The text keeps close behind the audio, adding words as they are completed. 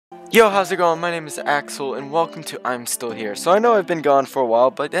Yo, how's it going? My name is Axel, and welcome to I'm Still Here. So I know I've been gone for a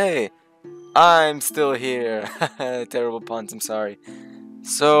while, but hey, I'm still here. Terrible puns, I'm sorry.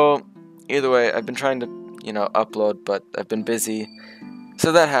 So, either way, I've been trying to, upload, but I've been busy.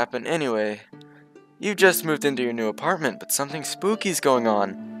 So that happened. Anyway, you've just moved into your new apartment, but something spooky's going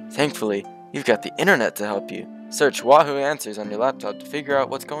on. Thankfully, you've got the internet to help you. Search Wahoo Answers on your laptop to figure out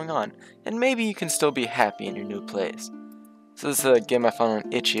what's going on, and maybe you can still be happy in your new place. So this is a game I found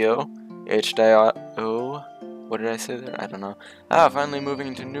on itch.io. Itch.io. What did I say there? I don't know. Finally moving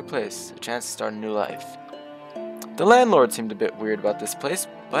into a new place. A chance to start a new life. The landlord seemed a bit weird about this place,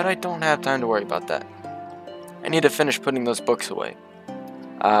 but I don't have time to worry about that. I need to finish putting those books away.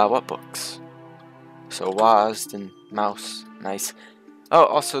 What books? So Wazd and Mouse. Nice. Oh,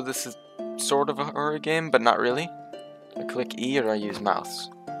 also this is sort of a horror game, but not really. I click E or I use mouse.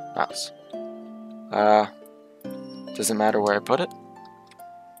 Mouse. Does it matter where I put it?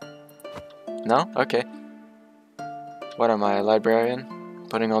 No? Okay. What am I, a librarian?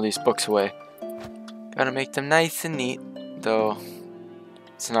 Putting all these books away. Gotta make them nice and neat, though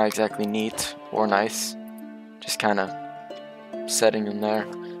it's not exactly neat or nice. Just kind of setting them there.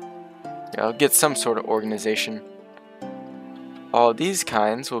 Yeah, I'll get some sort of organization. All these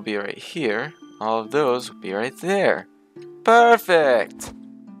kinds will be right here. All of those will be right there. Perfect!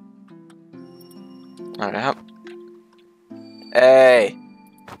 Alright, hey!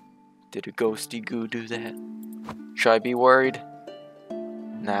 Did a ghosty goo do that? Should I be worried?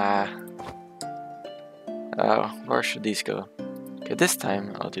 Nah. Where should these go? Okay, this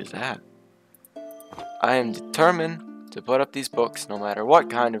time I'll do that. I am determined to put up these books no matter what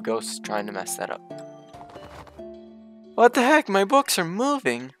kind of ghost is trying to mess that up. What the heck? My books are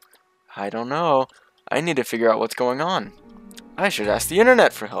moving? I don't know. I need to figure out what's going on. I should ask the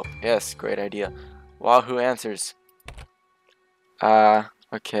internet for help. Yes, great idea. Wahoo Answers.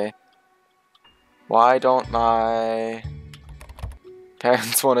 Okay. Why don't my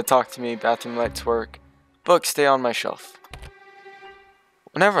parents want to talk to me? Bathroom lights work. Books stay on my shelf.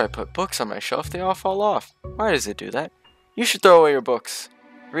 Whenever I put books on my shelf, they all fall off. Why does it do that? You should throw away your books.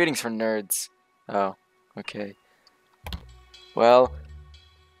 Reading's for nerds. Oh, okay. Well,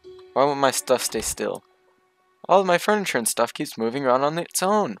 why won't my stuff stay still? All of my furniture and stuff keeps moving around on its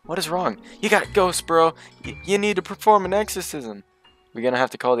own. What is wrong? You got ghosts, bro. You need to perform an exorcism. We gonna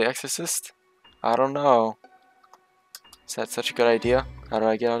have to call the exorcist? I don't know. Is that such a good idea? How do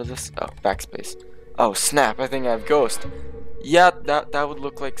I get out of this? Oh, backspace. Oh, snap. I think I have ghost. Yeah, that would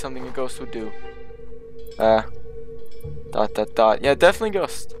look like something a ghost would do. Dot. Yeah, definitely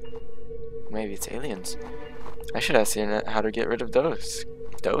ghost. Maybe it's aliens. I should ask the internet how to get rid of those.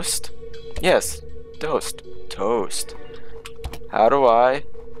 Dosed? Yes, dosed. Toast. How do I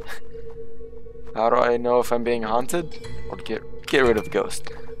know if I'm being haunted? Or get rid of ghost?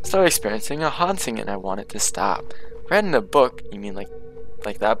 Started experiencing a haunting and I want it to stop. Read in a book, you mean like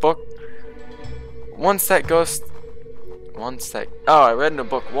that book? I read in a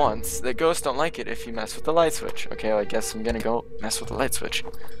book once that ghosts don't like it if you mess with the light switch. Okay, well, I guess I'm gonna go mess with the light switch.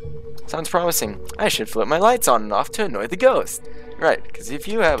 Sounds promising. I should flip my lights on and off to annoy the ghost. Right, because if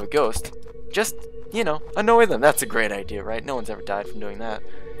you have a ghost, just, annoy them. That's a great idea, right? No one's ever died from doing that.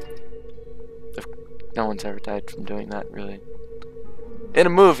 No one's ever died from doing that, really. In a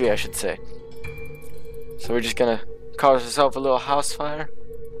movie, I should say. So we're just gonna cause ourselves a little house fire.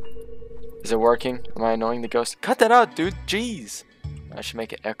 Is it working? Am I annoying the ghost? Cut that out, dude. Jeez. I should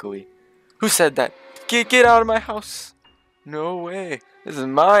make it echoey. Who said that? Get out of my house. No way. This is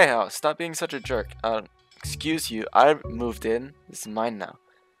my house. Stop being such a jerk. Excuse you. I moved in. This is mine now.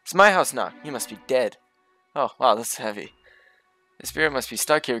 It's my house now. You must be dead. Oh, wow, that's heavy. The spirit must be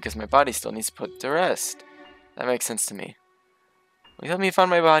stuck here because my body still needs to put to rest. That makes sense to me. Will you help me find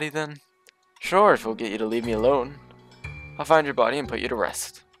my body then? Sure, if it'll get you to leave me alone. I'll find your body and put you to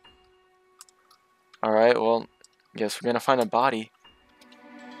rest. Alright, well, guess we're gonna find a body.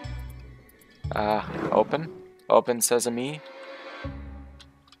 Open? Open sesame?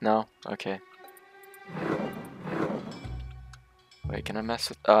 No? Okay. Wait, can I mess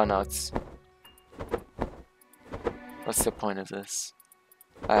with... Oh, no, it's... What's the point of this?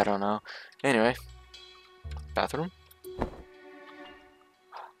 I don't know. Anyway. Bathroom?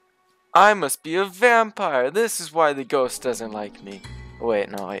 I must be a vampire! This is why the ghost doesn't like me. Wait,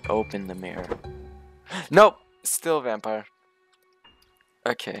 no, I opened the mirror. Nope! Still a vampire.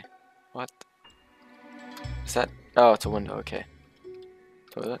 Okay. What? Is that... Oh, it's a window, okay.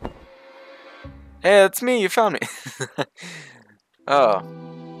 Toilet? Hey, it's me! You found me! Oh.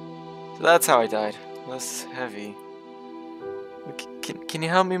 So that's how I died. Less heavy. Can you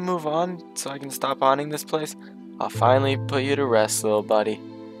help me move on so I can stop haunting this place? I'll finally put you to rest, little buddy.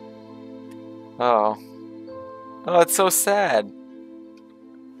 Oh. Oh, it's so sad.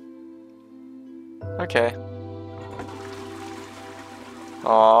 Okay.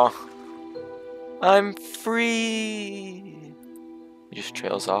 Aw. I'm free! He just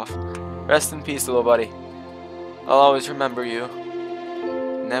trails off. Rest in peace, little buddy. I'll always remember you.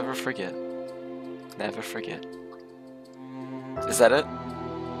 Never forget. Never forget. Is that it?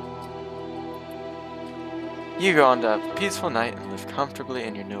 You go on to have a peaceful night and live comfortably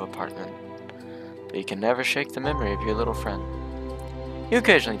in your new apartment. But you can never shake the memory of your little friend. You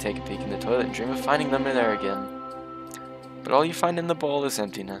occasionally take a peek in the toilet and dream of finding them in there again. But all you find in the bowl is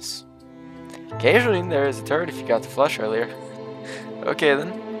emptiness. Occasionally there is a turd if you got to flush earlier. Okay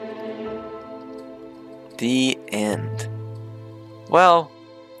then. The end. Well,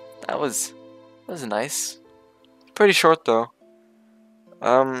 that was nice. Pretty short though.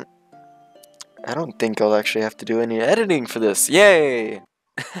 I don't think I'll actually have to do any editing for this. Yay!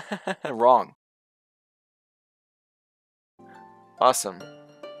 Wrong. Awesome.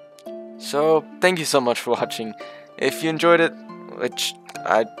 So, thank you so much for watching. If you enjoyed it, which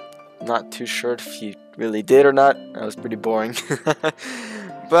I'm not too sure if you really did or not, that was pretty boring.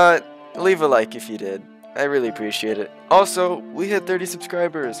 But leave a like if you did. I really appreciate it. Also, we hit 30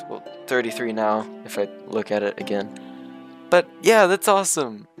 subscribers. Well, 33 now, if I look at it again. But yeah, that's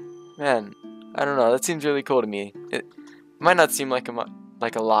awesome. Man, I don't know, that seems really cool to me. It might not seem like a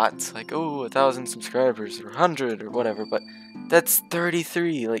lot, like, oh, 1,000 subscribers, or 100, or whatever, but that's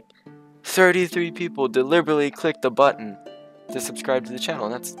 33, like, 33 people deliberately clicked the button to subscribe to the channel,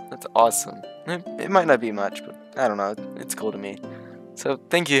 and that's awesome. It might not be much, but I don't know, it's cool to me. So,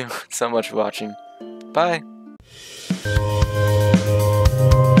 thank you so much for watching. Bye!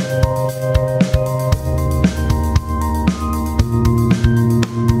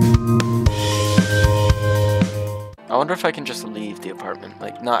 I wonder if I can just leave the apartment,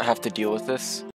 like, not have to deal with this.